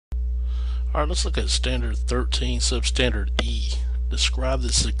Alright, let's look at Standard 13, Substandard E. Describe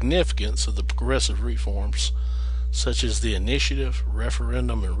the significance of the progressive reforms such as the initiative,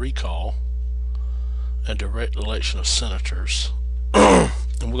 referendum, and recall, and direct election of senators. And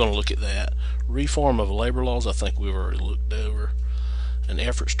we're going to look at that. Reform of labor laws, I think we've already looked over. And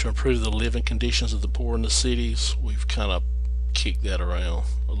efforts to improve the living conditions of the poor in the cities. We've kind of kicked that around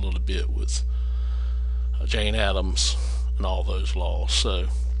a little bit with Jane Addams and all those laws. So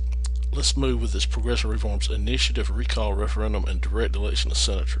let's move with this progressive reforms: initiative, recall, referendum, and direct election of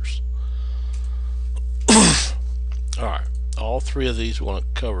senators. Alright, all three of these we want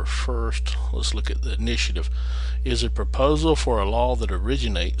to cover first. Let's look at the initiative. Is a proposal for a law that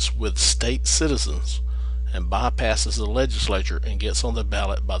originates with state citizens and bypasses the legislature and gets on the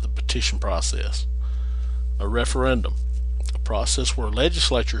ballot by the petition process. A referendum, a process where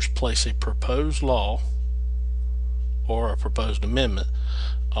legislatures place a proposed law or a proposed amendment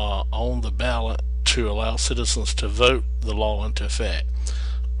on the ballot to allow citizens to vote the law into effect.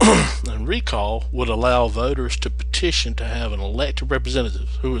 And recall would allow voters to petition to have an elected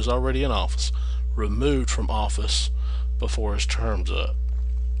representative who is already in office removed from office before his term's up.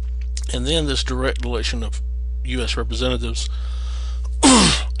 And then this direct election of U.S. representatives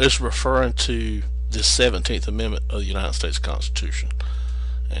is referring to the 17th Amendment of the United States Constitution.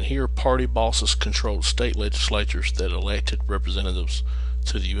 And here party bosses controlled state legislatures that elected representatives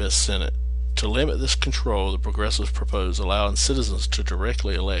to the U.S. Senate. To limit this control, the progressives proposed allowing citizens to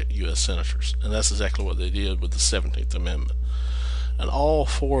directly elect U.S. senators. And that's exactly what they did with the 17th Amendment. And all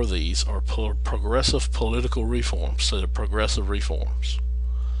four of these are progressive political reforms, so they're progressive reforms.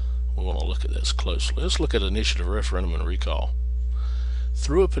 We want to look at this closely. Let's look at initiative, referendum, and recall.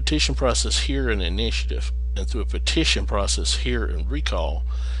 Through a petition process here in initiative, and through a petition process here in recall,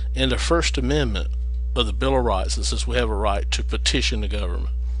 in the First Amendment of the Bill of Rights, it says we have a right to petition the government.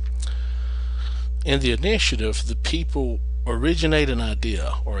 In the initiative, the people originate an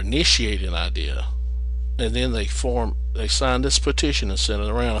idea or initiate an idea, and then they sign this petition and send it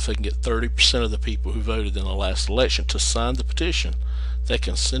around. If they can get 30% of the people who voted in the last election to sign the petition, they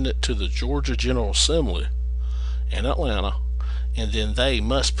can send it to the Georgia General Assembly in Atlanta, and then they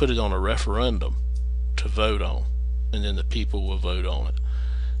must put it on a referendum to vote on, and then the people will vote on it.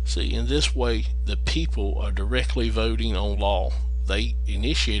 See, in this way, the people are directly voting on law. They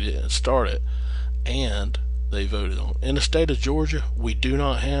initiate it and start it, and they voted on it. In the state of Georgia, we do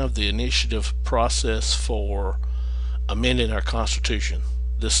not have the initiative process for amending our Constitution.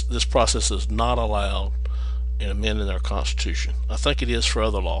 This process is not allowed in amending our Constitution. I think it is for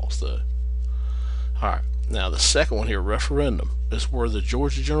other laws, though. Alright, now the second one here, referendum, is where the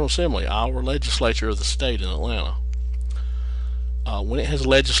Georgia General Assembly, our legislature of the state in Atlanta, when it has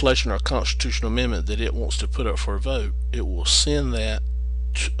legislation or constitutional amendment that it wants to put up for a vote, it will send that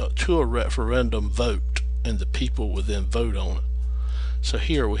to a referendum vote, and the people will then vote on it. So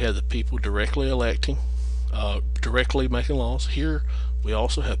here we have the people directly electing, directly making laws. Here we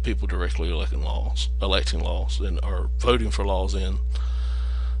also have people directly electing laws, and are voting for laws in.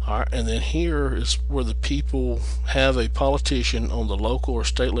 Alright, and then here is where the people have a politician on the local or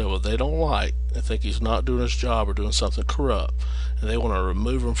state level they don't like, they think he's not doing his job or doing something corrupt, and they want to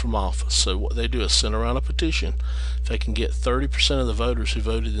remove him from office. So what they do is send around a petition. If they can get 30% of the voters who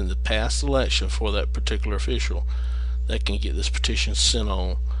voted in the past election for that particular official, they can get this petition sent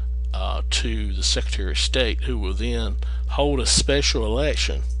on to the Secretary of State, who will then hold a special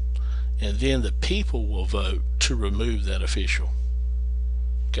election, and then the people will vote to remove that official.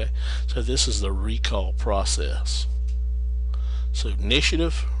 Okay, so this is the recall process. So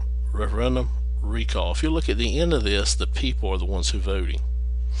initiative, referendum, recall. If you look at the end of this, the people are the ones who are voting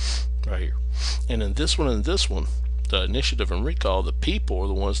right here. And in this one the initiative and recall, the people are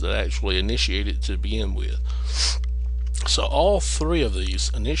the ones that actually initiated to begin with. So all three of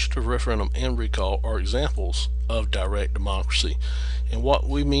these, initiative, referendum, and recall, are examples of direct democracy. And what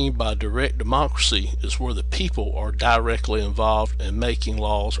we mean by direct democracy is where the people are directly involved in making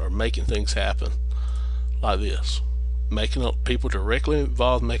laws or making things happen, like this. People directly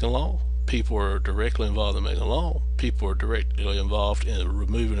involved in making law, people are directly involved in making law, people are directly involved in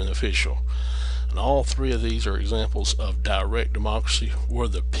removing an official. And all three of these are examples of direct democracy where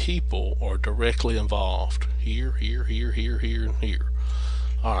the people are directly involved. Here, here, here, here, here, and here.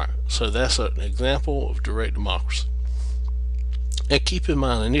 Alright, so that's an example of direct democracy. And keep in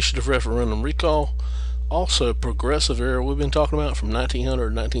mind, initiative, referendum, recall, also progressive era we've been talking about from 1900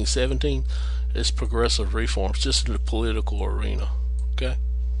 to 1917 is progressive reforms, just in the political arena. Okay?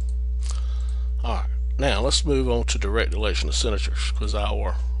 Alright, now let's move on to direct election of senators, because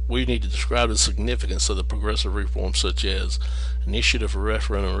our we need to describe the significance of the progressive reforms such as initiative,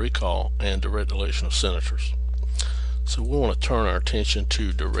 referendum, recall, and direct election of senators. So we want to turn our attention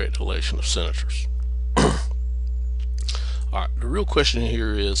to direct election of senators. Alright, the real question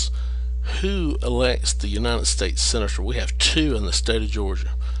here is, who elects the United States Senator? We have two in the state of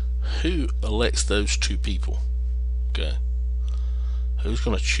Georgia. Who elects those two people? Okay. Who's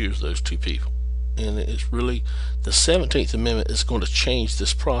going to choose those two people? And it's really, the 17th Amendment is going to change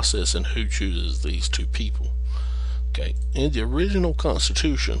this process and who chooses these two people. Okay. In the original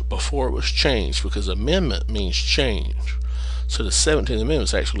Constitution, before it was changed, because amendment means change, so the 17th Amendment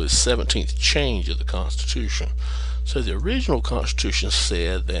is actually the 17th change of the Constitution. So the original Constitution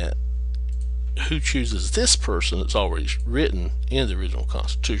said that who chooses this person is already written in the original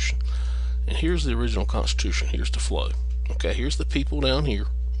Constitution. And here's the original Constitution. Here's the flow. Okay, here's the people down here.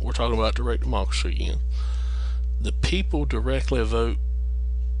 We're talking about direct democracy again. The people directly vote.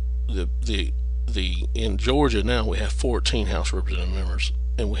 In Georgia now we have 14 House Representative members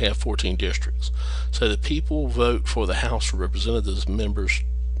and we have 14 districts. So the people vote for the House of Representatives members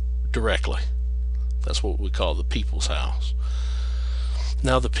directly. That's what we call the People's House.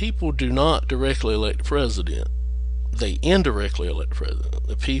 Now the people do not directly elect the president. They indirectly elect the president.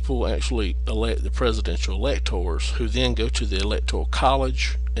 The people actually elect the presidential electors, who then go to the electoral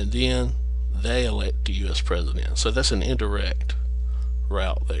college and then they elect the U.S. president. So that's an indirect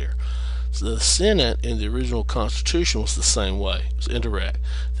route there. So the Senate in the original Constitution was the same way. It was indirect.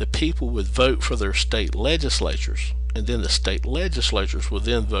 The people would vote for their state legislatures, and then the state legislatures would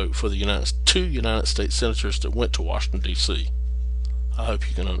then vote for the two United States senators that went to Washington, D.C. I hope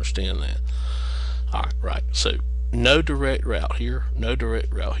you can understand that. Alright, right. So no direct route here, no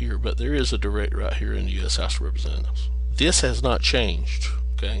direct route here, but there is a direct route here in the U.S. House of Representatives. This has not changed.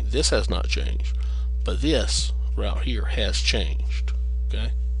 Okay, this has not changed, but this route here has changed.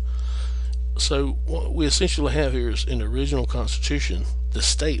 Okay. So what we essentially have here is, in the original Constitution, the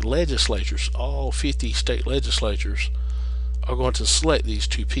state legislatures, all 50 state legislatures, are going to select these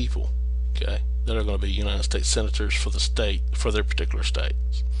two people, okay, that are going to be United States senators for the state, for their particular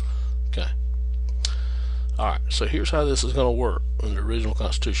states. Okay. Alright, so here's how this is going to work in the original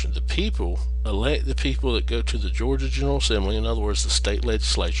Constitution. The people elect the people that go to the Georgia General Assembly, in other words the state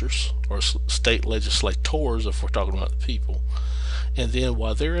legislatures, or state legislators if we're talking about the people. And then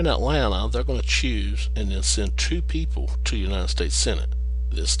while they're in Atlanta, they're going to choose and then send two people to the United States Senate.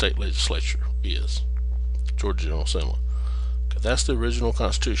 The state legislature is Georgia General Assembly. Okay, that's the original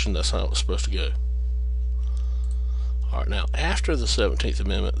Constitution. That's how it was supposed to go. Alright, now after the 17th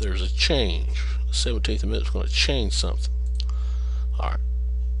Amendment, there's a change. The 17th Amendment is going to change something. Alright,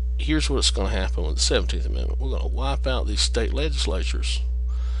 here's what's going to happen with the 17th Amendment. We're going to wipe out these state legislatures,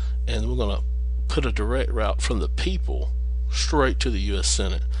 and we're going to put a direct route from the people straight to the U.S.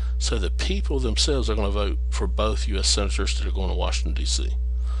 Senate. So the people themselves are going to vote for both U.S. senators that are going to Washington, D.C.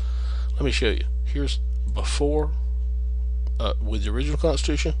 Let me show you. Here's before, with the original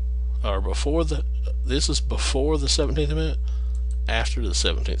Constitution, or before this is before the 17th Amendment, after the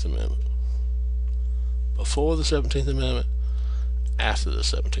 17th Amendment. Before the 17th Amendment, after the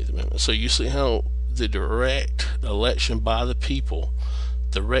 17th Amendment. So you see how the direct election by the people,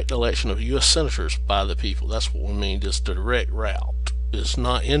 direct election of U.S. senators by the people, that's what we mean. This direct route is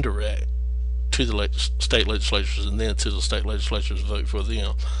not indirect to the state legislatures and then to the state legislatures vote for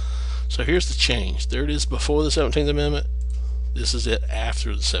them. So here's the change. There it is before the 17th Amendment. This is it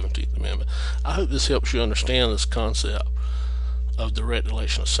after the 17th Amendment. I hope this helps you understand this concept of direct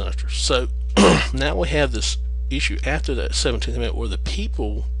election of senators. So now we have this issue after that 17th Amendment where the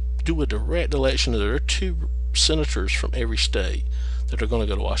people do a direct election. There are two senators from every state that are going to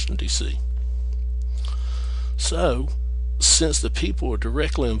go to Washington, D.C. So since the people are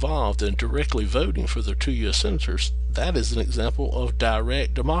directly involved in directly voting for their two U.S. senators, that is an example of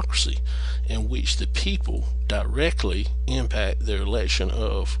direct democracy in which the people directly impact their election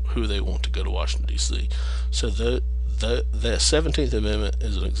of who they want to go to Washington, D.C. So that 17th Amendment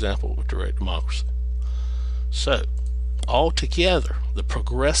is an example of direct democracy. So altogether, the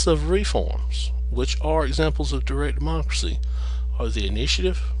progressive reforms, which are examples of direct democracy, are the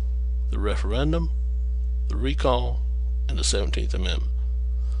initiative, the referendum, the recall, and the 17th Amendment.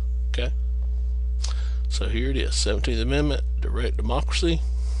 Okay? So here it is, 17th Amendment, direct democracy.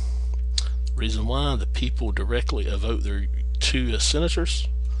 Reason why: the people directly vote their two senators.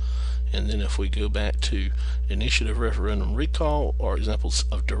 And then if we go back to initiative, referendum, recall, are examples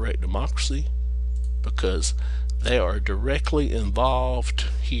of direct democracy because they are directly involved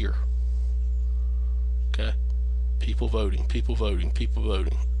here. Okay? People voting, people voting, people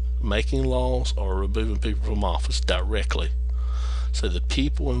voting, making laws or removing people from office directly. So the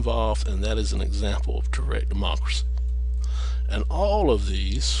people involved, and that is an example of direct democracy. And all of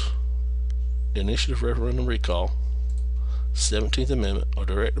these, initiative, referendum, recall, 17th Amendment, are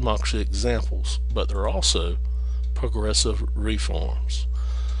direct democracy examples, but they're also progressive reforms.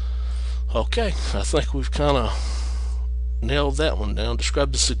 Okay, I think we've kind of nailed that one down.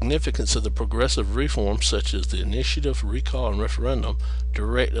 Describe the significance of the progressive reforms such as the initiative, recall, and referendum,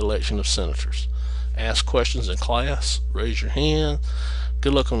 direct election of senators. Ask questions in class, raise your hand.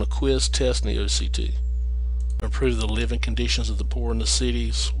 Good luck on the quiz, test, and the OCT. Improve the living conditions of the poor in the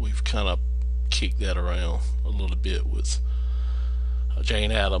cities. We've kind of kicked that around a little bit with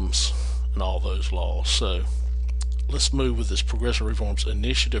Jane Addams and all those laws. So let's move with this progressive reforms: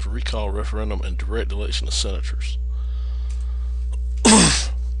 initiative, recall, referendum, and direct election of senators.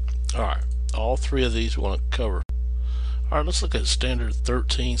 Alright, all three of these we want to cover. Alright, let's look at Standard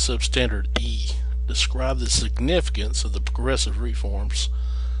 13, Substandard E. Describe the significance of the progressive reforms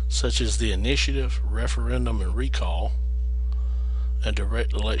such as the initiative, referendum, and recall, and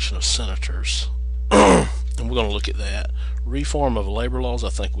direct election of senators. And we're going to look at that. Reform of labor laws, I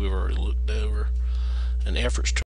think we've already looked over. And efforts to